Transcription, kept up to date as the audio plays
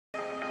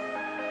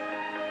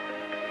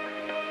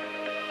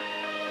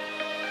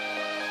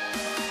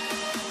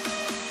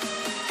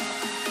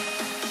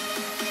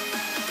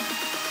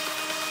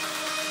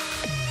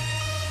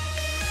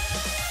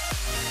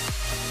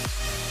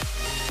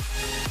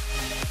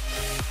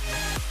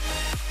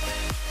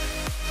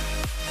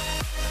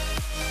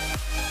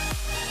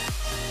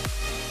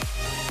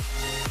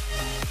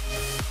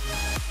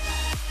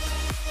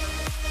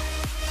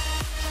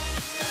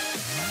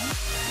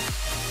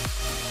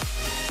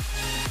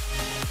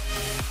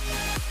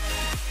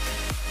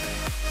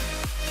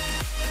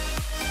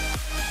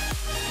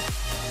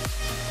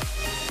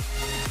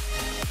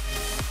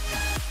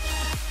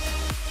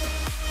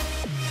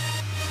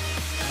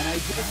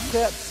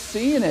kept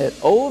seeing it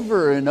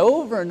over and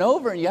over and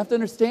over. And you have to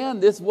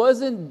understand, this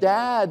wasn't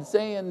Dad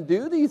saying,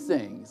 do these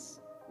things.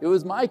 It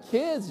was my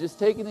kids just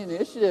taking the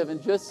initiative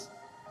and just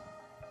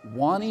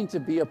wanting to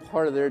be a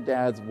part of their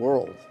dad's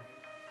world,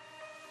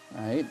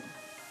 right?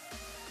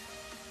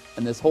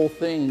 And this whole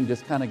thing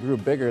just kind of grew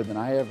bigger than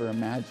I ever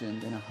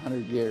imagined in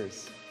 100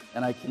 years.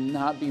 And I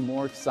cannot be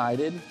more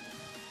excited,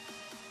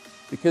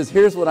 because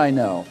here's what I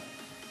know.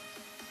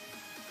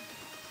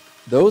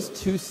 Those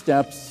 2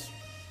 steps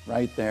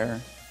right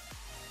there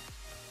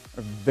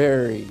are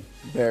very,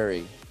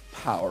 very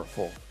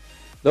powerful.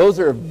 Those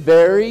are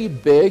very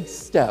big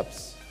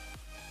steps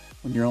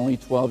when you're only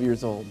 12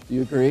 years old. Do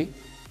you agree?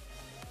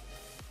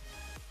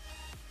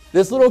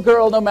 This little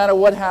girl, no matter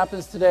what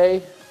happens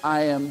today,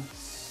 I am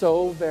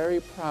so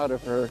very proud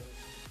of her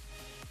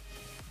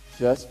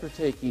just for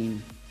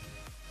taking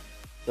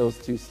those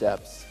 2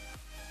 steps.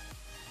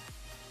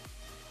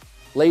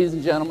 Ladies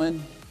and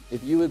gentlemen,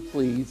 if you would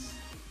please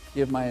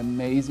give my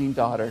amazing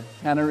daughter,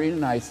 Katarina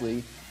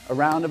Nicely, a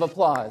round of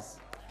applause.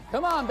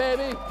 Come on,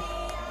 baby.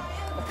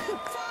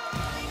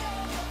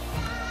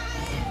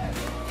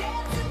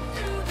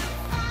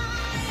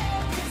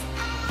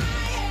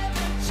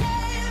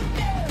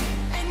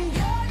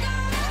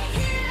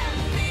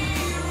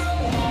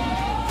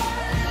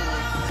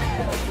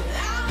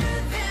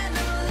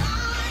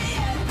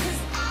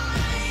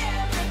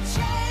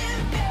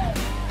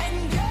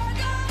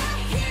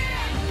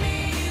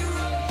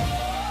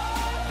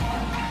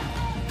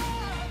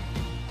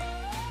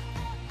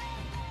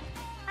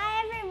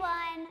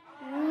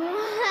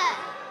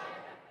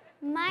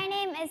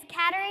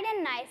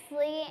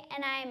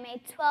 And I am a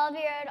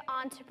 12-year-old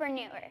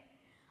entrepreneur.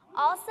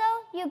 Also,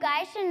 you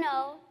guys should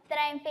know that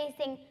I am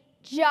facing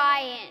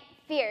giant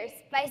fears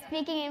by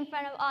speaking in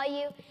front of all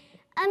you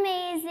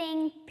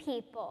amazing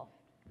people.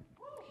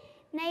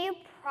 Now, you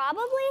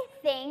probably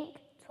think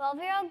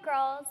 12-year-old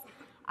girls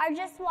are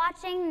just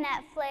watching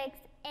Netflix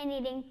and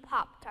eating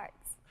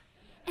Pop-Tarts.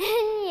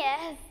 And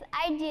yes,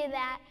 I do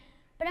that,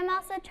 but I'm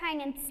also trying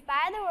to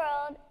inspire the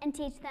world and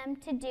teach them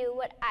to do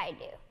what I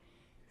do.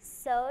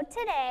 So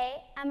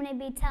today, I'm going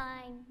to be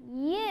telling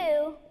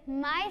you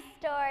my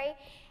story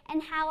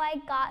and how I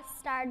got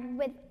started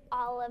with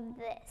all of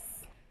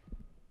this.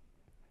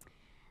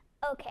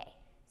 Okay,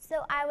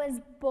 so I was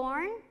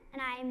born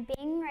and I am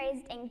being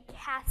raised in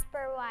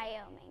Casper,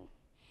 Wyoming.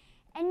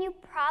 And you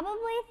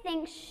probably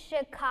think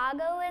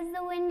Chicago is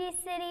the Windy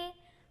City,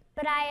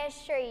 but I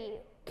assure you,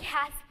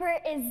 Casper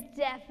is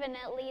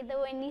definitely the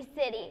Windy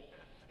City.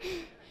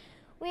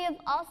 We have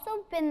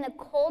also been the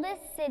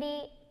coldest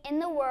city in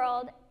the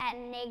world at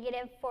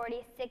negative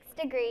 46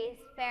 degrees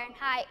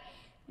Fahrenheit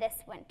this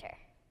winter.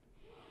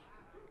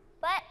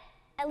 But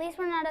at least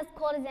we're not as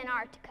cold as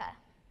Antarctica.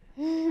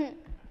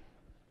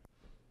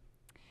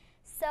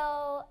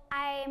 So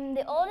I'm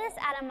the oldest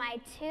out of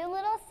my 2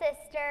 little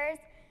sisters,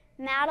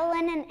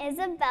 Madeline and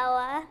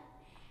Isabella,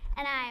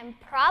 and I'm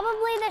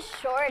probably the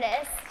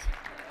shortest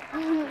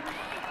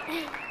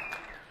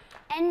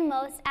and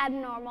most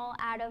abnormal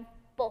out of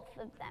both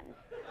of them.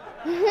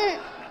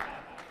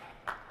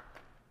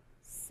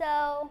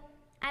 So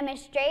I'm a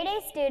straight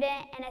A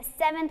student and a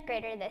 7th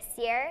grader this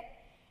year,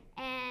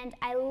 and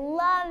I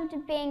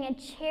loved being a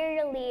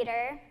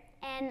cheerleader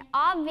and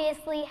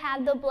obviously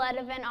have the blood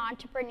of an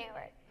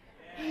entrepreneur.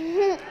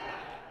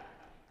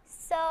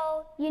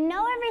 So you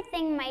know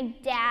everything my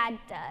dad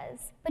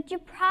does, but you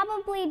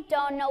probably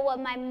don't know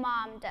what my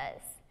mom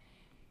does.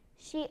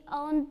 She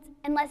owns,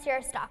 unless you're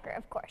a stalker,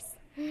 of course.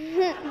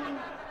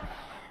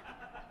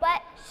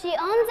 But she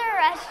owns a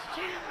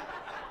restaurant.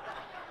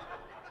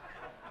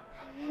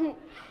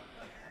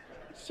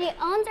 She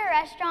owns a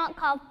restaurant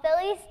called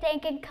Philly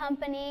Steak and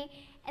Company,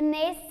 and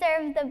they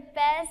serve the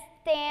best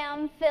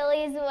damn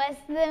Phillies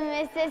west of the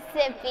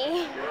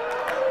Mississippi.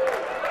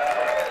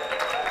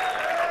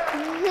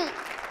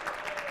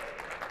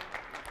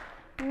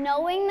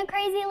 Knowing the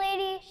crazy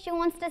lady, she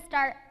wants to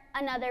start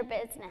another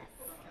business.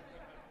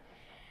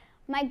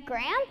 My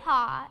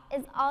grandpa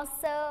is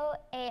also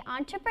an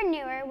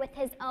entrepreneur with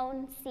his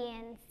own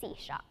CNC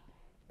shop.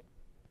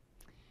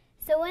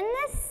 So in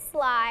this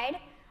slide,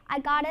 I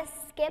gotta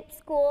skip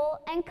school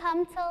and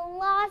come to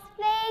Las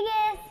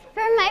Vegas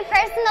for my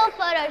personal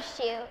photo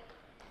shoot.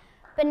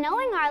 But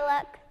knowing our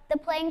luck, the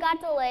plane got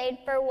delayed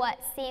for what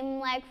seemed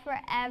like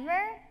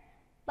forever,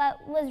 but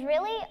was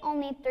really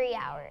only 3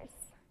 hours.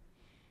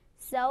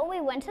 So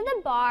we went to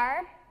the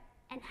bar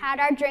and had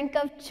our drink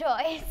of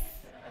choice.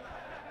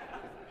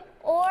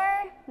 Or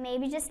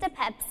maybe just a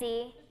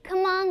Pepsi.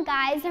 Come on,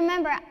 guys,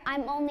 remember,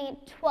 I'm only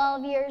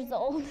 12 years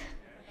old.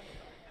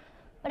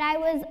 But I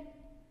was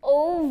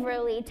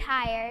overly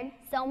tired,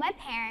 so my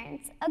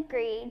parents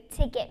agreed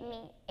to get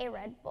me a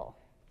Red Bull.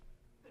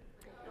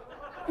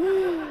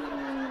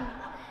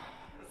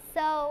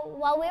 So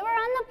while we were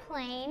on the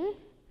plane,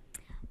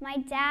 my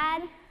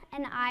dad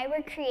and I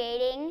were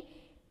creating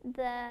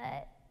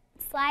the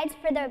slides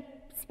for the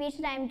speech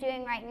that I'm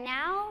doing right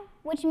now,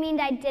 which means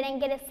I didn't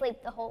get to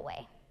sleep the whole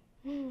way.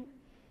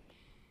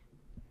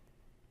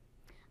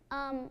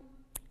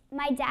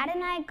 my dad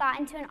and I got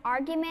into an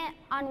argument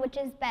on which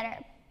is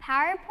better,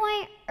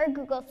 PowerPoint or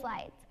Google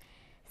Slides.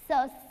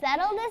 So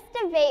settle this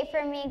debate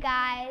for me,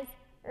 guys.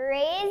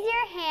 Raise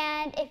your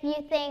hand if you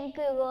think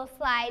Google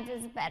Slides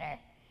is better.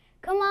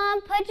 Come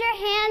on, put your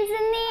hands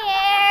in the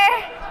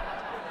air.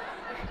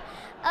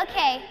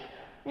 Okay,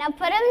 now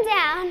put them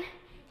down.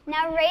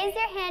 Now raise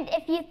your hand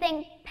if you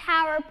think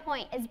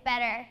PowerPoint is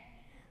better.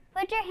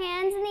 Put your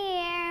hands in the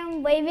air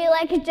and wave it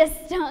like you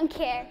just don't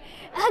care.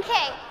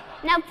 Okay,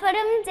 now put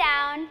them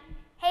down.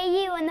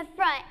 Hey, you in the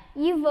front,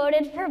 you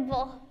voted for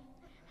both.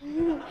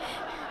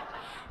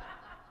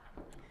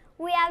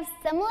 We have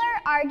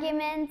similar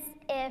arguments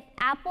if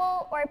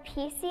Apple or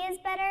PC is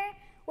better,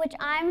 which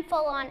I'm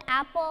full on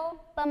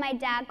Apple, but my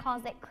dad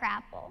calls it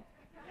crapple.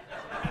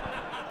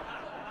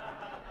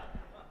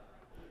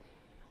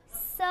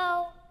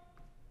 So,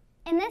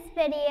 in this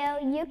video,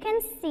 you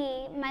can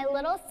see my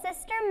little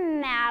sister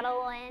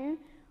Madeline,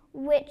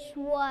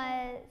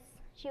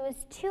 she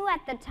was 2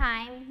 at the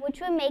time, which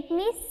would make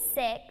me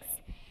 6.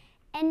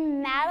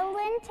 And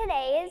Madeline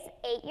today is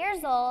 8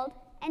 years old,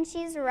 and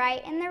she's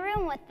right in the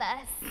room with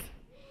us.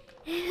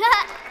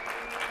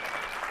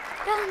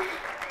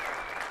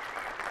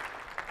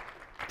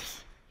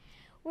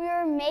 We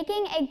were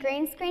making a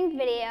green screen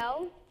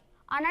video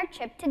on our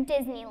trip to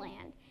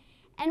Disneyland.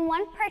 And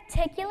one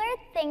particular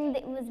thing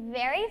that was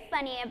very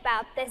funny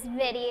about this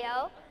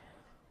video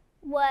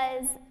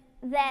was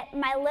that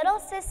my little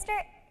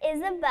sister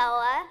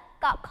Isabella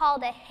got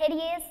called a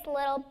hideous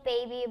little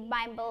baby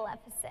by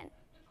Maleficent.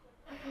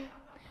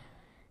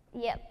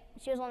 Yep,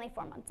 she was only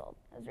 4 months old.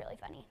 It was really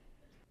funny.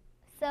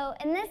 So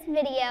in this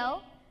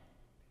video,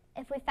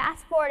 if we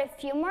fast forward a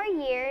few more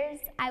years,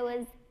 I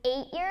was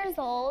 8 years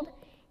old,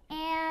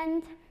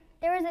 and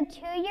there was a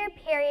 2-year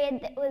period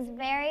that was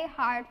very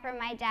hard for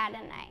my dad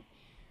and I.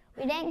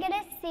 We didn't get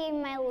to see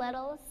my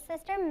little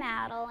sister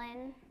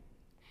Madeline.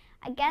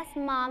 I guess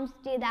moms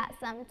do that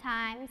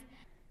sometimes.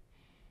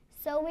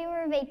 So we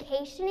were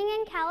vacationing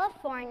in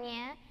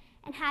California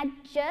and had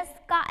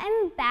just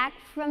gotten back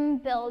from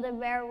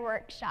Build-A-Bear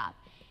workshop.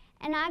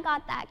 And I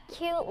got that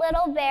cute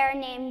little bear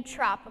named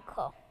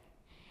Tropical.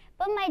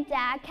 But my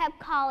dad kept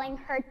calling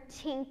her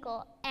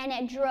Tinkle, and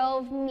it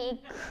drove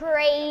me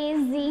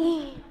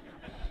crazy.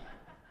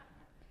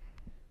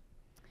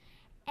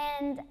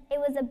 And it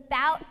was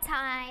about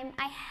time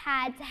I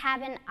had to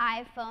have an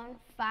iPhone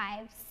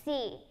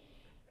 5C.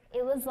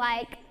 It was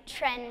like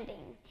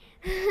trending.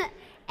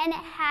 And it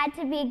had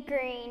to be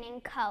pink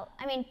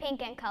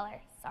in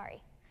color,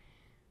 sorry.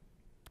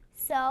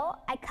 So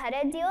I cut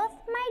a deal with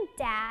my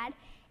dad.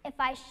 If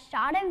I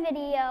shot a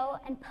video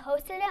and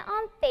posted it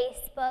on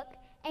Facebook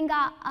and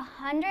got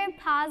 100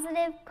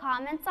 positive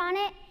comments on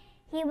it,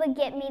 he would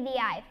get me the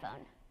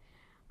iPhone.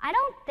 I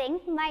don't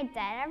think my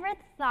dad ever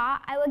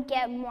thought I would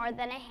get more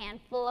than a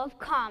handful of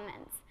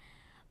comments.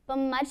 But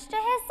much to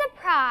his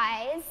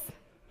surprise,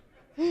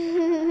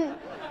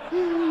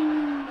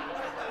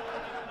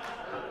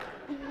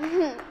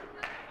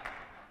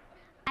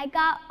 I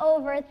got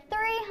over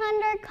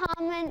 300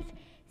 comments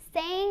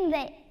saying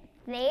that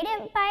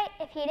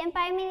if he didn't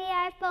buy me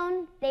the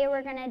iPhone, they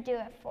were gonna do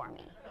it for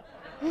me.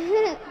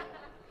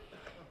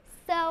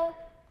 So,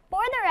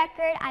 for the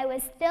record, I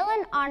was still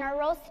an honor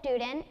roll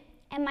student,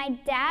 and my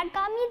dad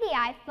got me the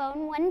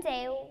iPhone one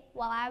day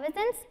while I was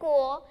in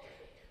school,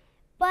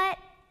 but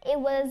it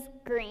was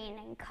green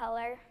in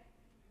color.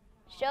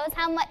 Shows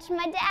how much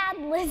my dad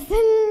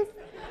listens.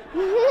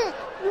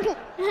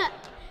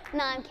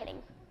 No, I'm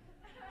kidding.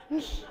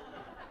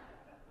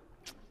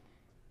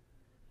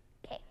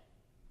 Okay.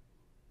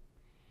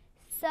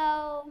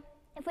 So,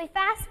 if we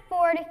fast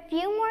forward a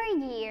few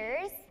more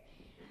years,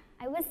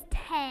 I was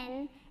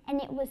 10,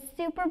 and it was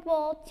Super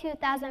Bowl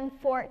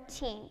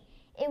 2014.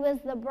 It was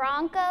the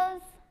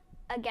Broncos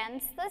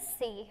against the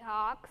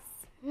Seahawks.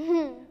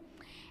 And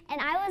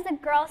I was a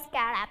Girl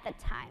Scout at the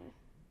time.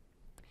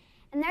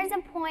 And there's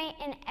a point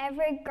in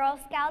every Girl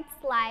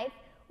Scout's life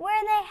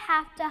where they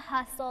have to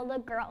hustle the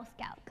Girl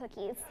Scout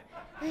cookies.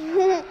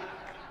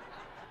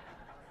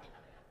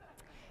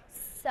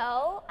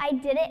 So I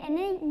did it in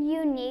a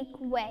unique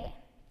way.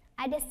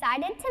 I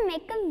decided to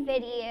make a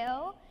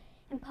video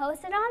and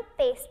post it on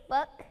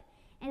Facebook.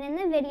 And in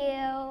the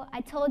video,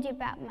 I told you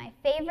about my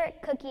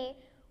favorite cookie,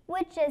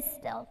 which is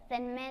still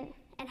Thin Mint,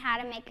 and how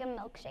to make a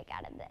milkshake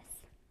out of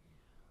this.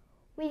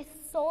 We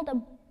sold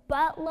a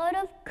buttload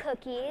of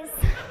cookies.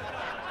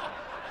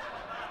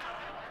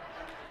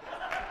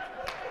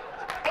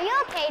 Are you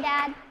okay,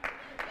 Dad?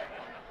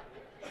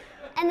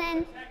 And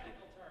then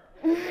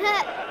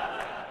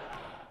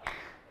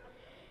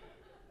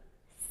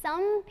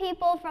some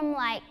people from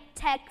like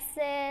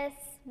Texas,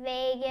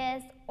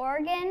 Vegas,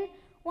 Oregon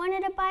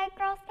wanted to buy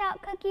Girl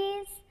Scout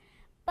cookies,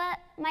 but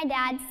my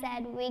dad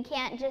said we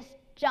can't just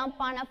jump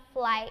on a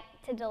flight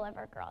to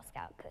deliver Girl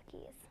Scout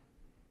cookies.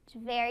 It's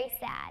very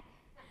sad,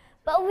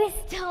 but we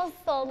still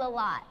sold a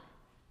lot.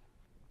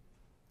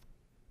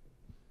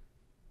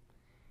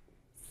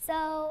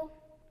 So,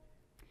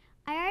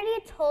 I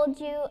already told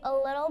you a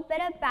little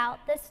bit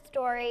about the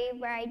story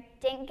where I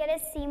didn't get to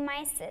see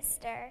my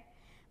sister,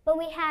 but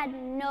we had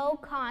no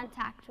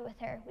contact with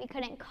her. We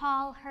couldn't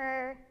call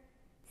her,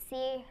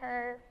 see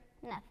her,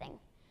 nothing.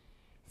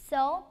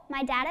 So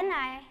my dad and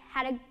I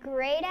had a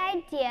great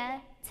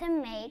idea to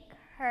make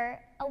her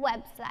a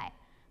website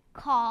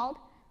called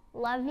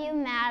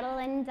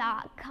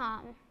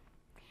loveyoumadeline.com.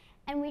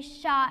 And we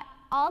shot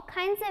all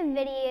kinds of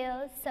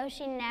videos so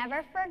she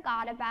never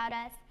forgot about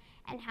us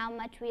and how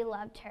much we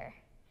loved her.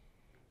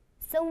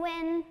 So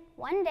when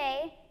one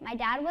day my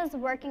dad was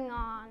working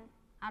on,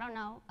 I don't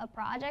know, a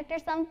project or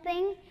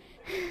something,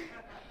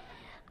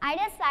 I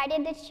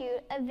decided to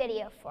shoot a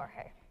video for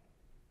her.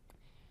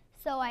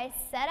 So I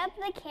set up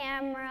the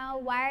camera,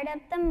 wired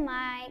up the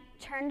mic,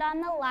 turned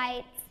on the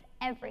lights,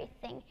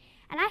 everything.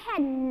 And I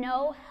had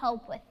no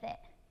help with it.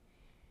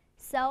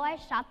 So I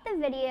shot the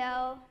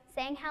video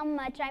saying how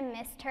much I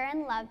missed her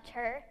and loved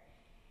her.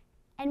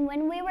 And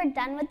when we were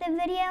done with the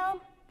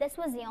video, this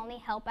was the only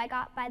help I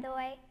got, by the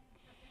way,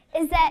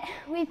 is that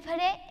we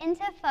put it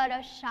into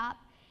Photoshop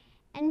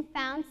and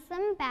found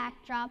some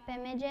backdrop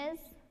images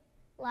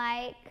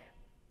like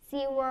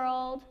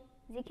SeaWorld,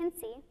 as you can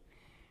see,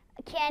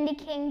 Candy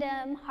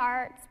Kingdom,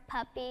 hearts,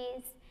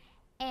 puppies,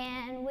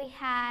 and we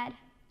had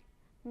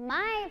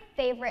my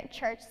favorite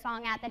church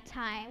song at the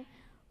time,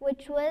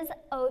 which was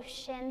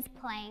Oceans,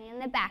 playing in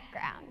the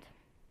background.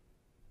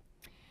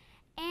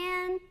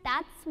 And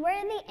that's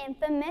where the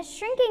infamous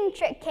shrinking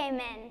trick came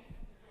in.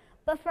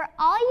 But for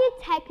all you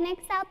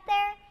technics out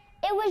there,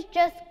 it was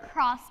just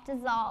cross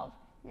dissolve.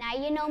 Now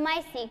you know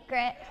my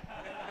secret.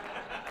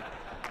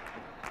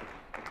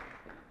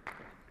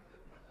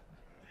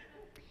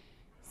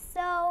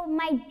 So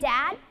my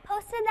dad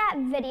posted that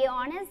video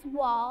on his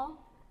wall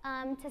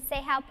to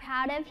say how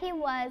proud of he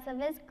was of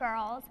his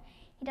girls.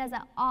 He does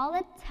it all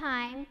the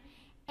time.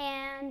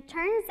 And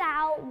turns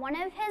out one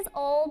of his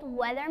old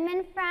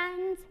weatherman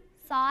friends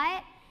saw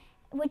it,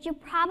 which you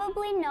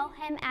probably know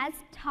him as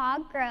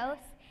Todd Gross,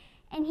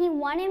 and he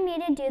wanted me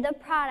to do the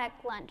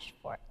product launch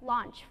for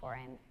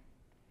him.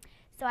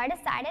 So I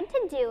decided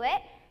to do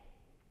it,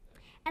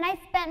 and I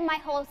spent my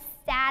whole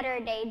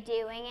Saturday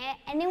doing it,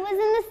 and it was in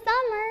the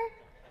summer.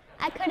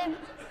 I could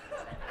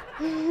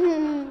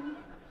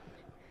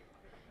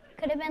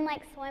have been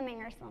like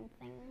swimming or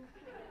something.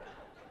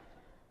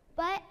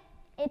 But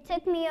it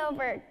took me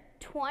over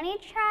 20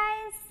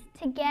 tries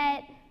to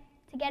get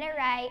it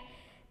right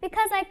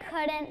because I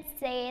couldn't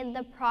say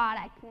the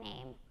product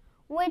name,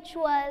 which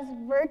was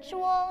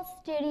Virtual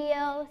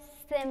Studio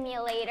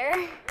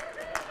Simulator.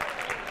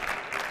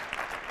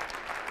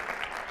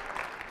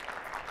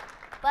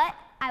 But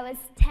I was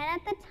 10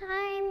 at the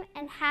time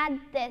and had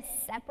this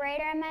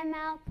separator in my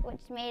mouth,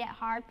 which made it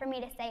hard for me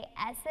to say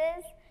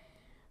S's.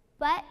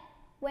 But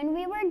when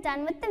we were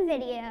done with the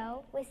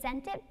video, we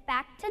sent it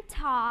back to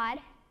Todd,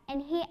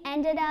 and he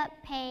ended up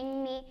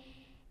paying me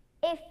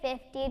a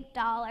 $50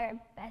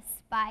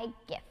 Best Buy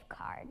gift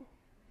card.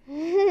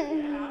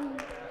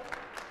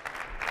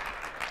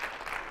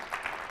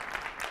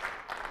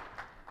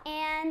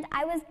 And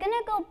I was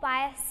gonna go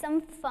buy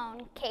some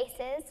phone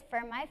cases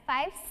for my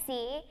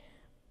 5C,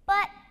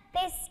 but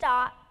they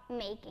stopped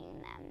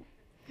making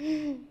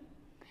them.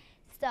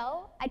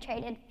 So I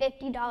traded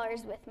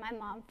 $50 with my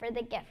mom for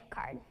the gift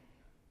card.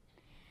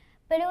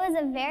 But it was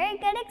a very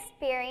good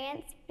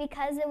experience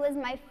because it was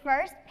my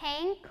first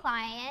paying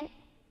client.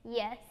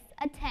 Yes,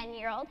 a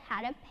 10-year-old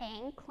had a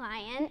paying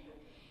client.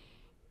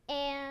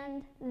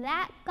 And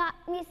that got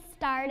me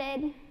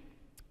started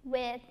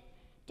with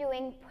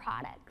doing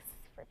products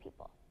for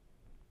people.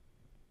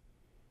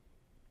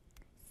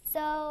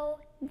 So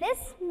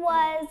this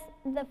was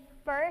the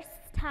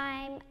first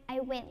time I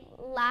went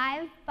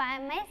live by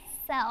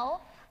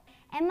myself,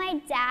 and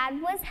my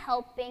dad was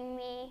helping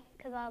me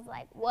because I was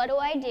like, what do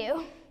I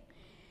do?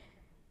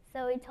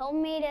 So he told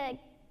me to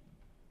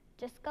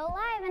just go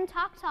live and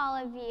talk to all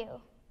of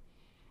you.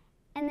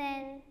 And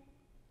then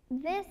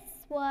this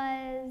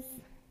was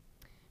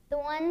the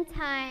one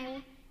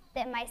time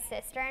that my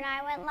sister and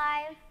I went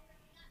live,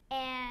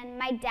 and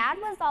my dad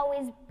was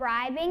always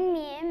bribing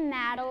me and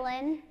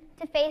Madeline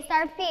to face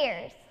our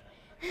fears.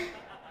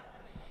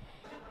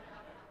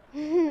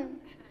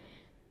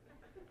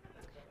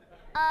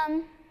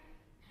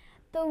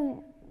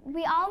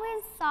 We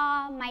always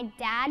saw my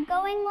dad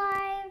going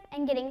live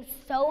and getting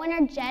so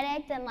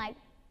energetic and like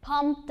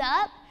pumped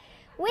up.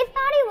 We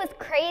thought he was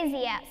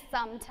crazy at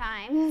some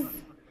times,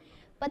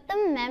 but the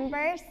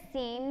members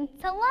seemed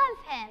to love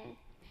him.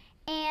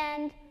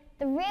 And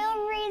the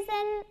real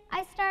reason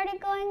I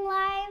started going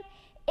live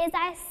is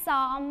I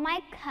saw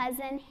my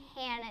cousin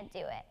Hannah do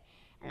it.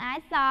 And I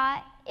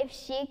thought if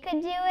she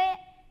could do it,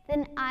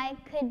 then I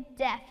could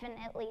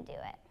definitely do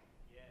it.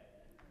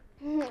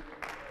 Yeah.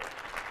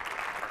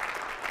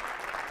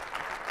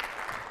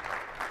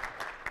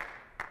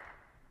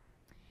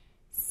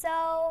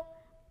 So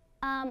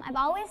I've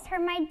always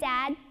heard my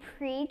dad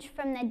preach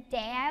from the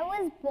day I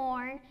was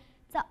born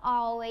to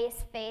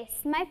always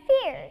face my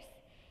fears.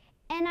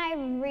 And I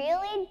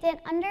really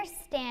didn't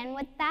understand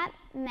what that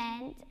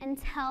meant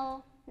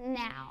until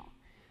now.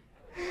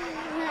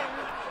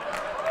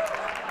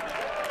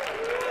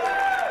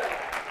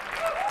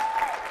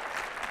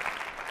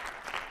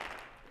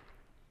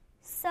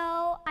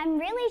 I'm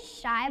really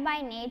shy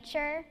by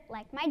nature,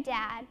 like my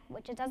dad,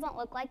 which it doesn't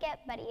look like it,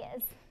 but he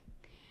is.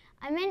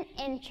 I'm an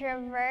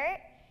introvert,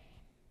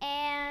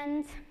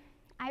 and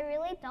I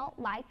really don't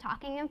like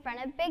talking in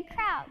front of big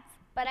crowds,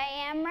 but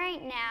I am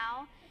right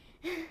now.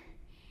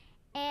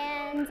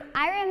 And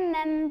I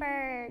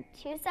remember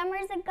 2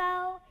 summers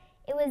ago,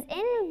 it was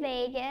in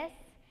Vegas,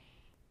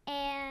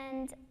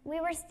 and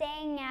we were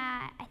staying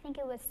at, I think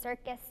it was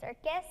Circus,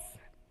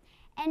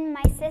 and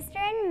my sister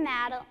and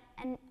Madeline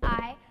and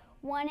I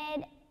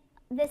wanted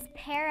this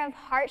pair of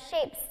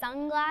heart-shaped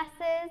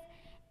sunglasses,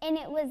 and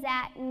it was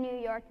at New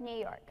York.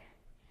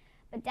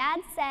 But Dad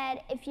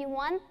said, if you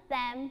want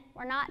them,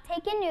 we're not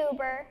taking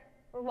Uber,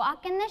 we're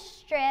walking the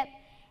strip,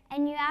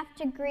 and you have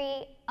to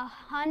greet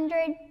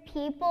 100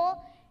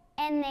 people,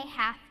 and they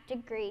have to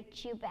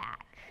greet you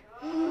back.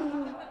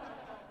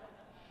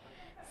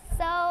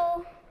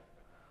 So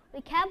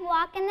we kept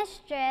walking the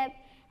strip,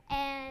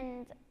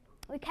 and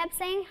we kept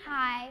saying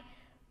hi,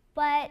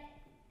 but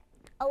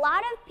a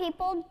lot of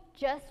people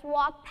just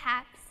walked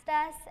past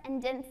us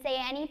and didn't say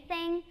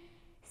anything,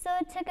 so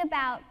it took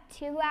about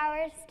 2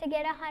 hours to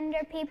get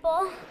 100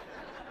 people.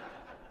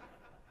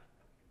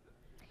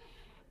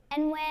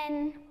 And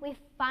when we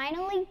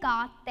finally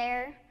got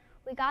there,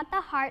 we got the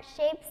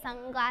heart-shaped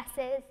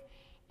sunglasses,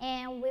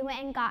 and we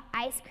went and got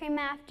ice cream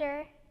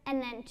after,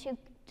 and then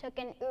took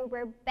an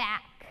Uber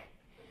back.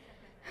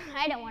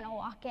 I don't want to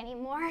walk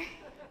anymore.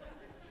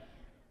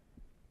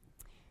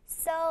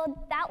 So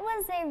that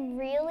was a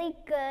really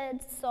good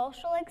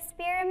social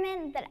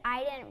experiment that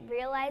I didn't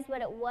realize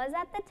what it was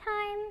at the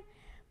time,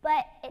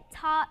 but it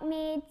taught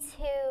me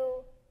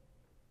to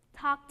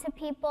talk to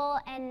people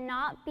and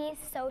not be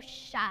so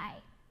shy,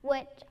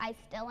 which I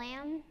still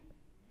am.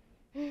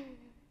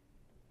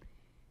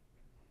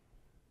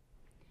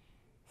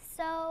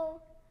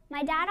 So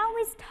my dad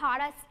always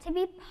taught us to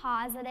be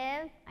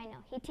positive. I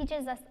know, he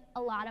teaches us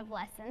a lot of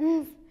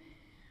lessons,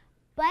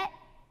 but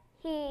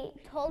he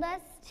told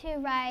us to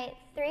write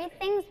 3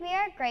 things we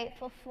are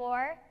grateful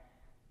for,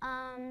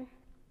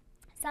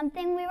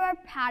 something we were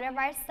proud of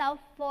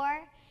ourselves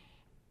for,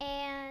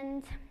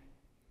 and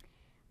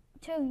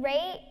to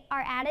rate our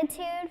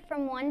attitude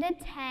from 1 to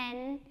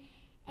 10.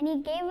 And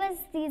he gave us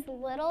these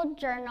little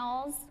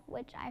journals,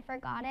 which I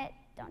forgot it.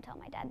 Don't tell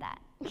my dad that.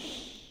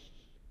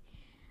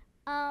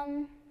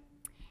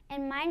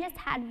 And mine just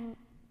had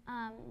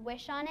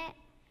wish on it.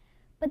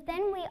 But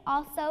then we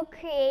also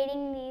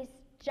creating these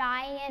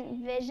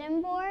giant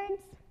vision boards,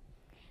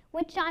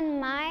 which on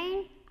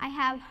mine I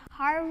have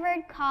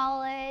Harvard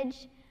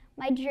College,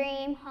 my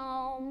dream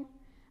home,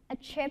 a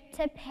trip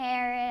to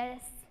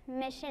Paris,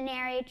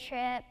 missionary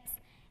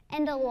trips,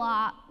 and a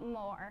lot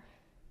more.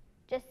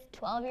 Just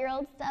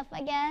 12-year-old stuff,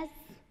 I guess.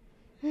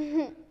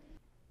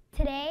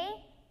 Today,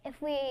 if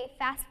we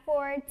fast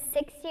forward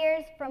 6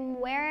 years from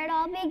where it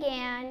all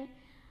began,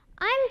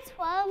 I'm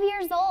 12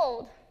 years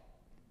old,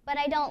 but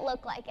I don't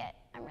look like it.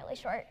 I'm really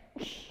short.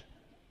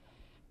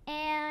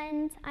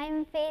 And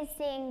I'm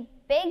facing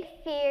big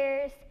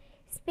fears,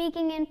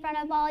 speaking in front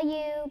of all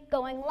you,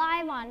 going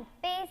live on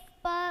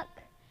Facebook,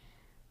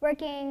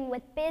 working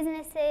with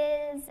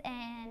businesses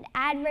and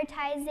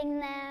advertising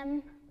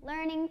them,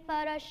 learning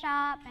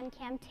Photoshop and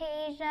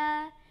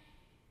Camtasia,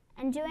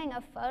 and doing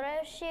a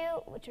photo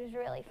shoot, which was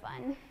really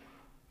fun.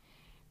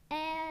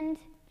 And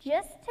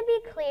just to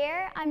be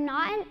clear, I'm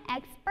not an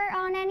expert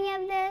on any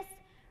of this.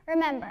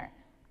 Remember,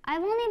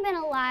 I've only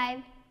been alive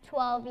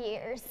 12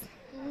 years.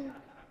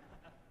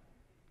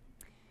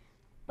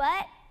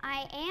 But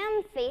I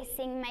am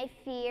facing my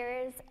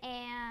fears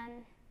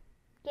and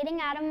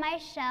getting out of my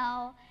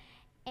shell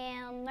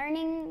and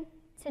learning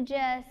to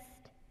just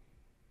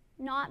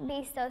not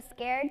be so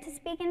scared to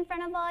speak in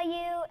front of all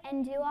you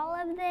and do all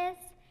of this.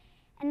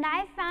 And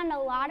I found a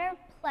lot of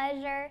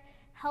pleasure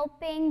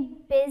helping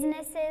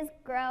businesses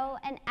grow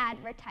and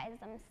advertise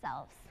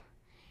themselves.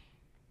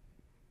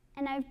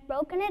 And I've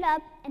broken it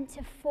up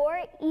into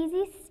 4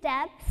 easy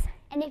steps,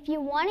 and if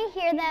you want to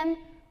hear them,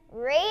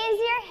 raise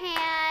your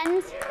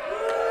hand.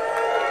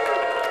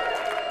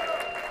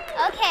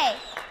 Okay,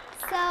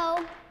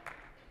 so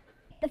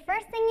the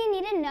first thing you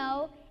need to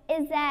know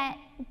is that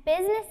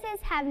businesses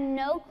have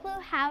no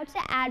clue how to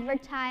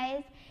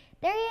advertise.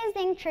 They're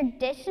using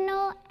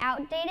traditional,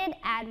 outdated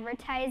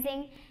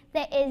advertising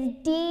that is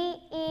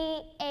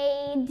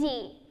DEAD,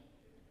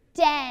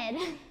 dead.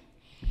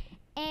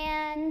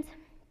 And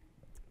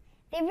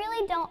they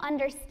really don't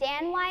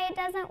understand why it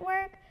doesn't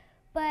work,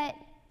 but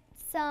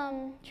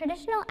some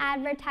traditional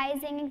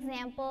advertising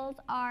examples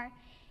are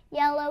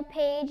yellow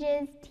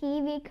pages,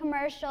 TV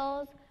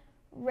commercials,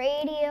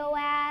 radio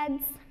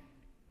ads,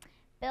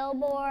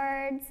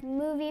 billboards,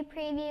 movie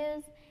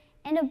previews,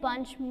 and a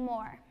bunch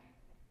more.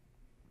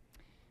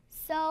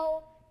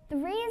 So the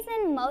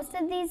reason most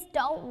of these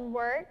don't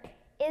work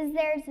is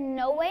there's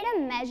no way to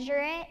measure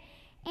it,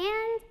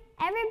 and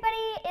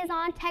everybody is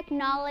on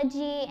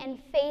technology and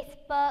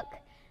Facebook.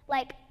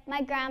 Like,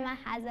 my grandma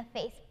has a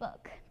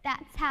Facebook.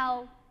 That's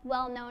how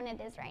well known it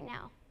is right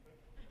now.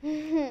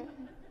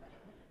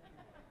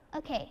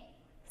 Okay,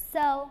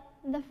 so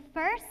the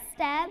first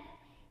step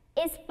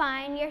is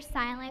fine your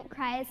silent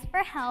cries for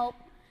help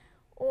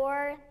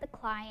or the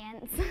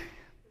clients.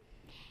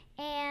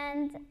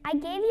 And I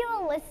gave you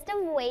a list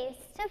of ways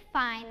to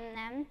find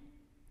them.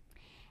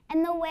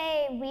 And the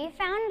way we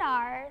found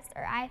ours,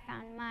 or I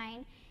found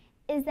mine,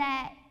 is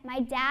that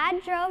my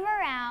dad drove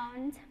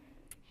around.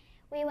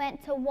 We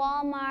went to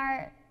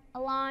Walmart, a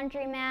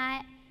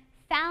laundromat,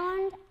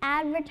 found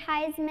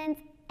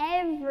advertisements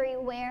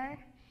everywhere.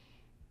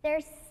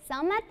 There's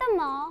some at the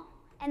mall,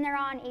 and they're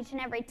on each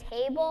and every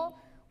table,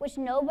 which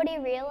nobody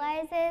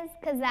realizes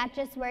because that's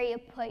just where you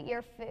put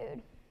your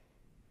food.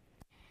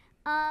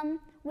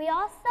 We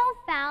also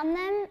found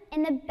them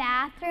in the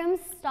bathroom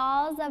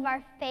stalls of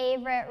our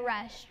favorite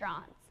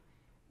restaurants.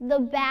 The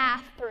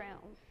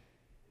bathroom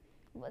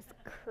was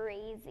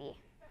crazy.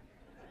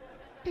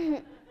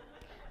 And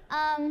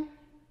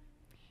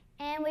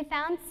we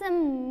found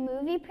some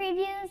movie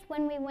previews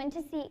when we went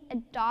to see A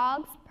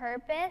Dog's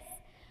Purpose,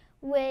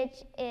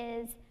 which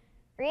is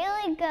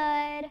really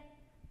good.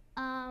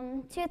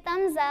 2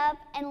 thumbs up,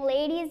 and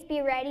ladies be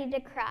ready to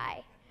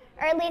cry.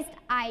 Or at least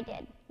I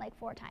did, like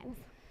 4 times.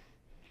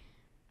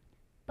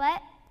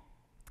 But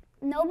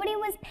nobody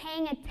was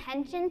paying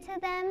attention to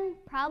them,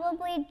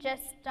 probably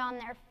just on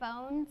their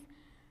phones,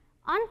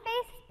 on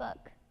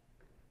Facebook.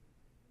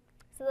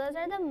 So those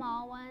are the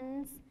mall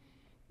ones.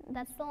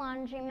 That's the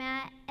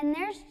laundromat. And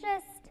there's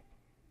just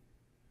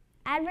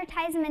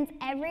advertisements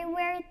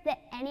everywhere that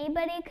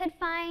anybody could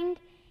find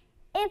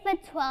if a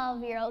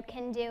 12-year-old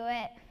can do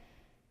it.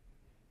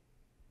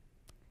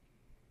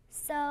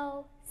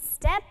 So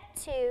step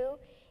 2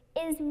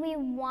 is we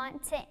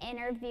want to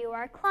interview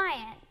our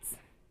clients.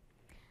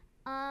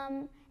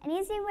 An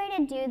easy way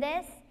to do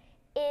this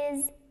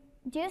is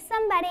do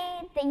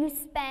somebody that you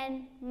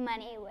spend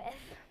money with,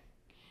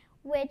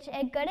 which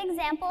a good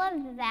example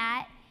of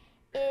that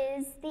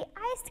is the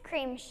ice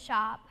cream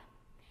shop,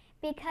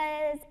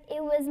 because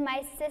it was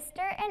my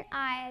sister and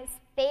I's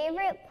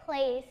favorite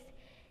place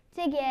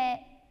to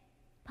get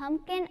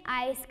pumpkin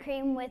ice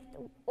cream with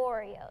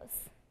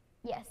Oreos.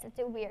 Yes, it's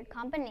a weird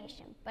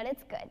combination, but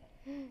it's good.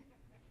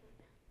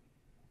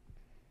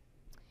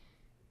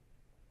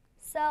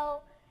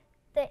 So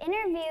the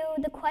interview,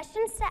 the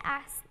questions to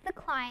ask the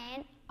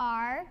client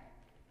are,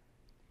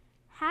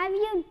 have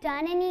you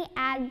done any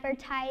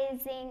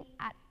advertising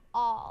at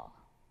all?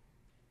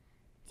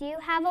 Do you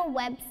have a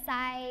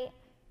website?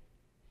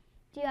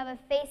 Do you have a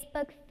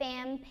Facebook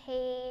fan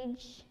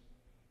page?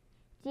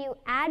 Do you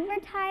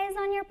advertise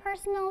on your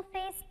personal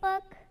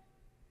Facebook?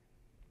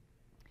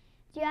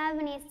 Do you have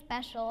any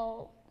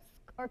specials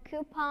or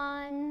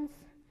coupons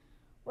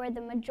where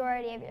the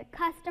majority of your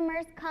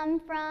customers come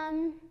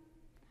from?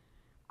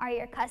 Are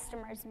your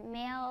customers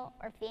male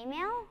or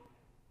female?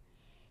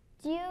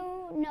 Do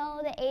you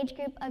know the age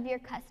group of your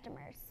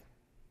customers?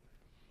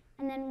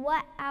 And then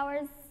what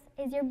hours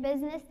is your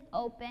business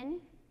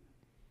open?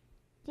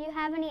 Do you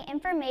have any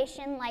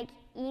information like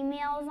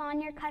emails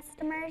on your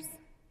customers?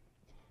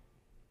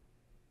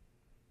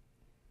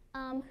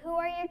 Who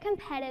are your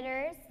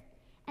competitors?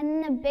 And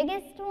then the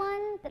biggest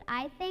one that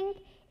I think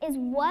is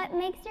what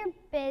makes your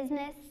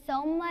business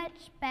so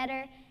much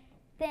better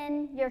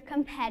than your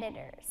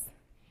competitors.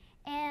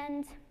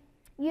 And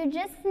you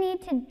just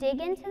need to dig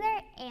into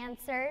their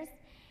answers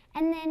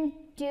and then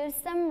do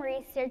some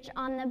research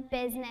on the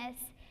business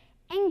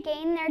and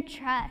gain their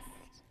trust.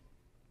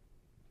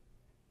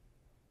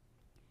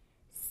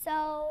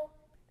 So,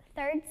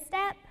 third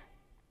step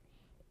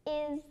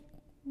is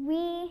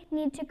we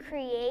need to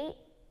create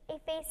a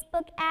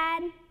Facebook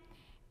ad,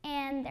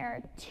 and there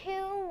are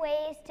 2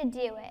 ways to do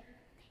it.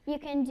 You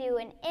can do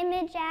an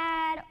image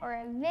ad or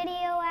a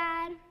video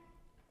ad.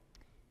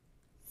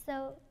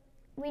 So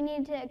we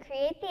need to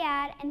create the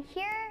ad, and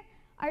here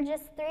are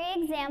just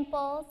 3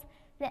 examples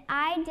that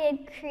I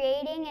did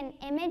creating an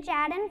image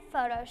ad in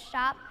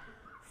Photoshop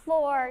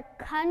for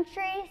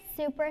country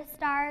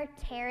superstar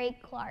Terry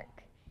Clark.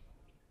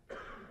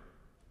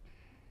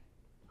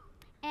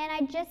 And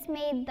I just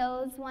made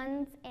those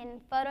ones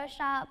in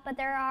Photoshop, but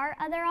there are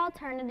other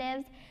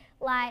alternatives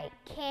like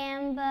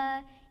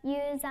Canva,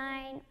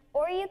 Usign,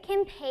 or you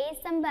can pay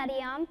somebody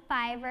on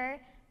Fiverr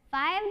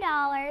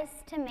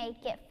 $5 to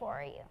make it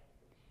for you.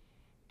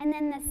 And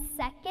then the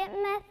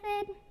second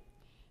method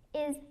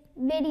is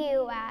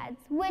video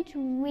ads, which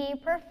we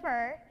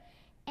prefer.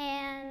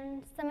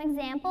 And some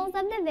examples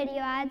of the video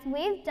ads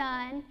we've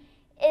done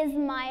is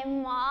my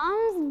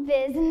mom's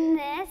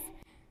business,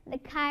 the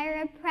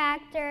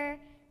chiropractor,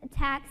 the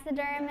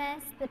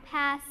taxidermist, the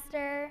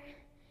pastor,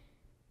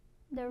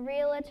 the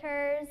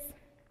realtors,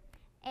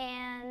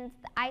 and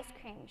the ice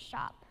cream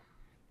shop.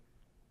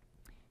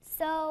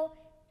 So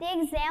the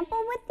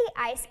example with the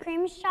ice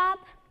cream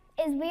shop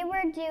is we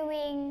were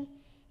doing,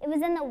 it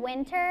was in the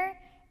winter,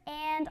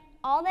 and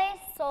all they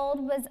sold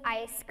was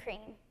ice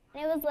cream.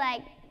 And it was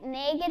like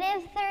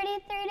negative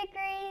 33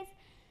 degrees.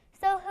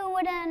 So who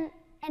would an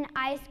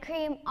ice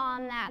cream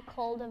on that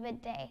cold of a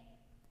day?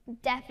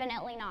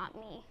 Definitely not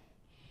me.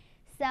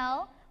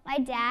 So my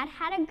dad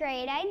had a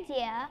great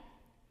idea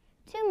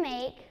to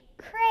make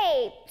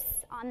crepes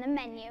on the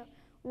menu,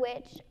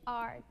 which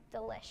are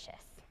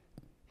delicious.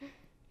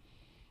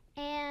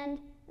 And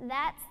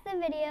that's the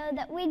video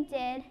that we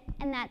did,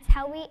 and that's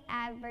how we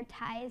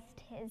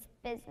advertised his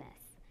business.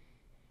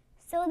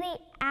 So the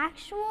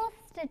actual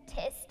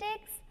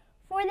statistics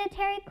for the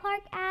Terry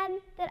Clark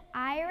ad that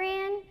I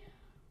ran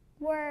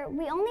were,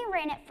 we only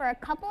ran it for a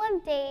couple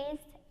of days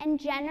and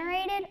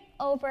generated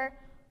over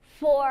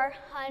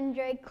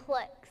 400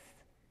 clicks.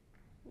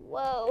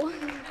 Whoa.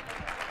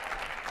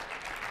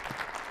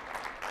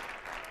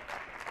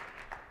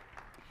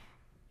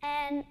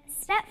 And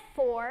step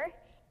 4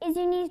 is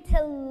you need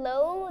to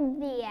load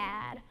the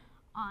ad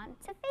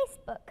onto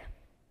Facebook.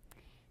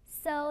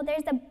 So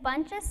there's a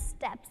bunch of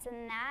steps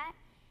in that.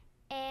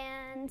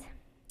 And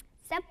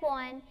step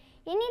 1,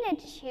 you need to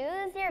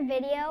choose your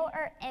video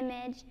or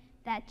image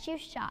that you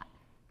shot.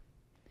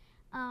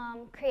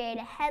 Create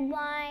a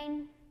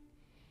headline.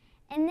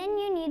 And then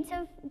you need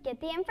to get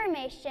the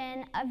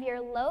information of your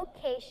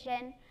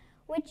location,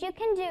 which you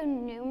can do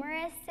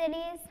numerous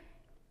cities.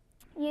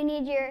 You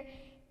need your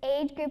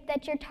age group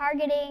that you're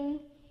targeting,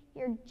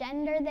 your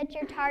gender that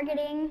you're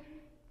targeting,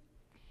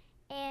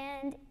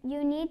 and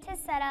you need to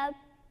set up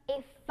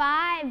a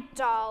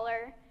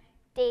 $5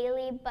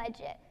 daily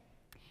budget.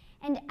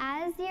 And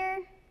as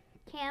your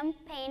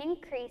campaign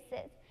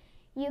increases,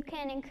 you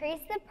can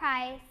increase the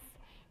price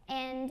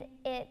and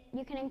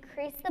you can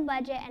increase the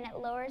budget and it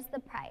lowers the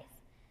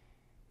price.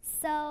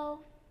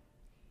 So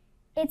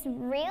it's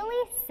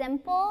really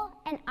simple,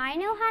 and I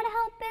know how to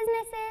help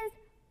businesses,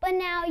 but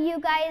now you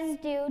guys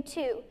do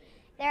too.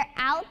 They're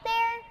out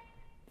there.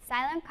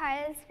 Silent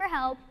cries for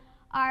help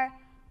are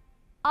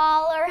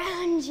all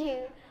around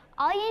you.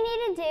 All you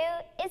need to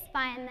do is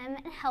find them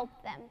and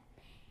help them.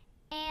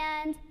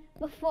 And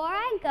before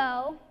I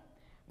go,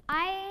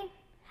 I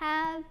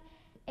have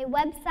a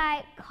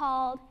website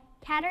called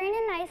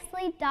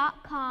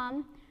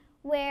KatarinaNicely.com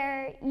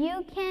where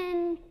you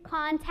can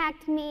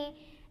contact me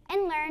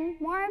and learn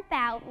more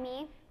about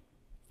me.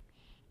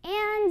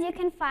 And you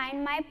can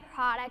find my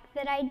product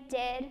that I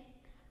did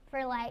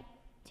for like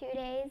 2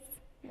 days.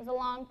 It was a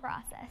long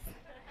process.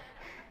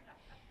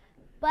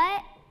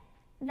 But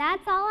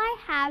that's all I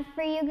have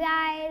for you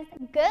guys.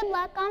 Good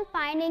luck on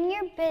finding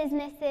your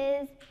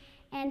businesses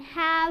and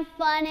have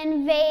fun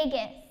in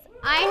Vegas.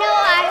 I know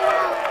I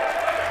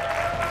will.